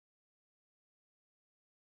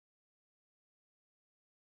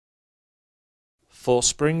For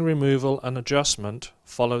spring removal and adjustment,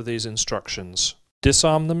 follow these instructions.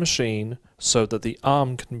 Disarm the machine so that the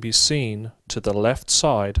arm can be seen to the left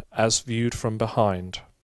side as viewed from behind.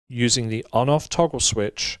 Using the on-off toggle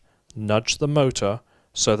switch, nudge the motor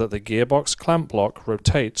so that the gearbox clamp block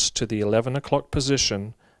rotates to the 11 o'clock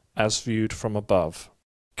position as viewed from above.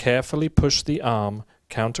 Carefully push the arm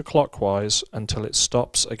counterclockwise until it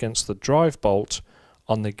stops against the drive bolt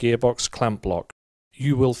on the gearbox clamp block.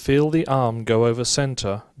 You will feel the arm go over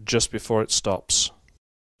center just before it stops.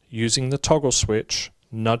 Using the toggle switch,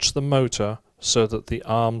 nudge the motor so that the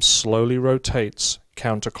arm slowly rotates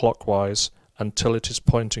counterclockwise until it is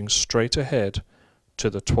pointing straight ahead to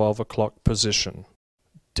the 12 o'clock position.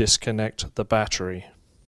 Disconnect the battery.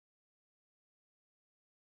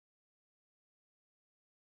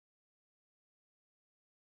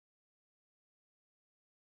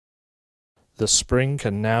 The spring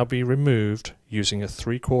can now be removed using a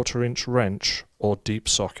 3/4 inch wrench or deep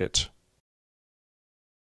socket.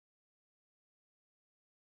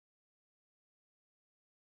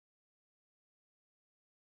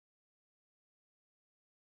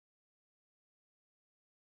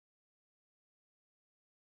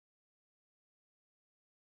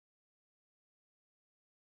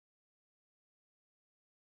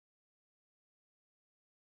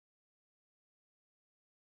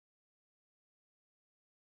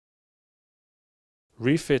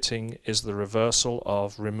 Refitting is the reversal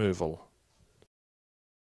of removal.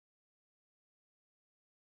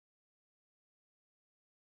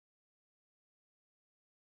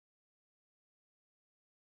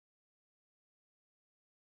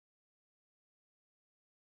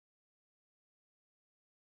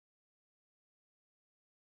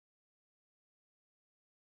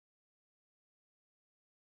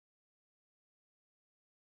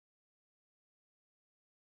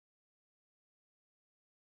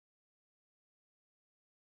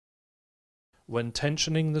 When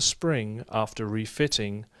tensioning the spring after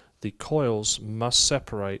refitting, the coils must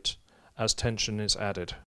separate as tension is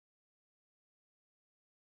added.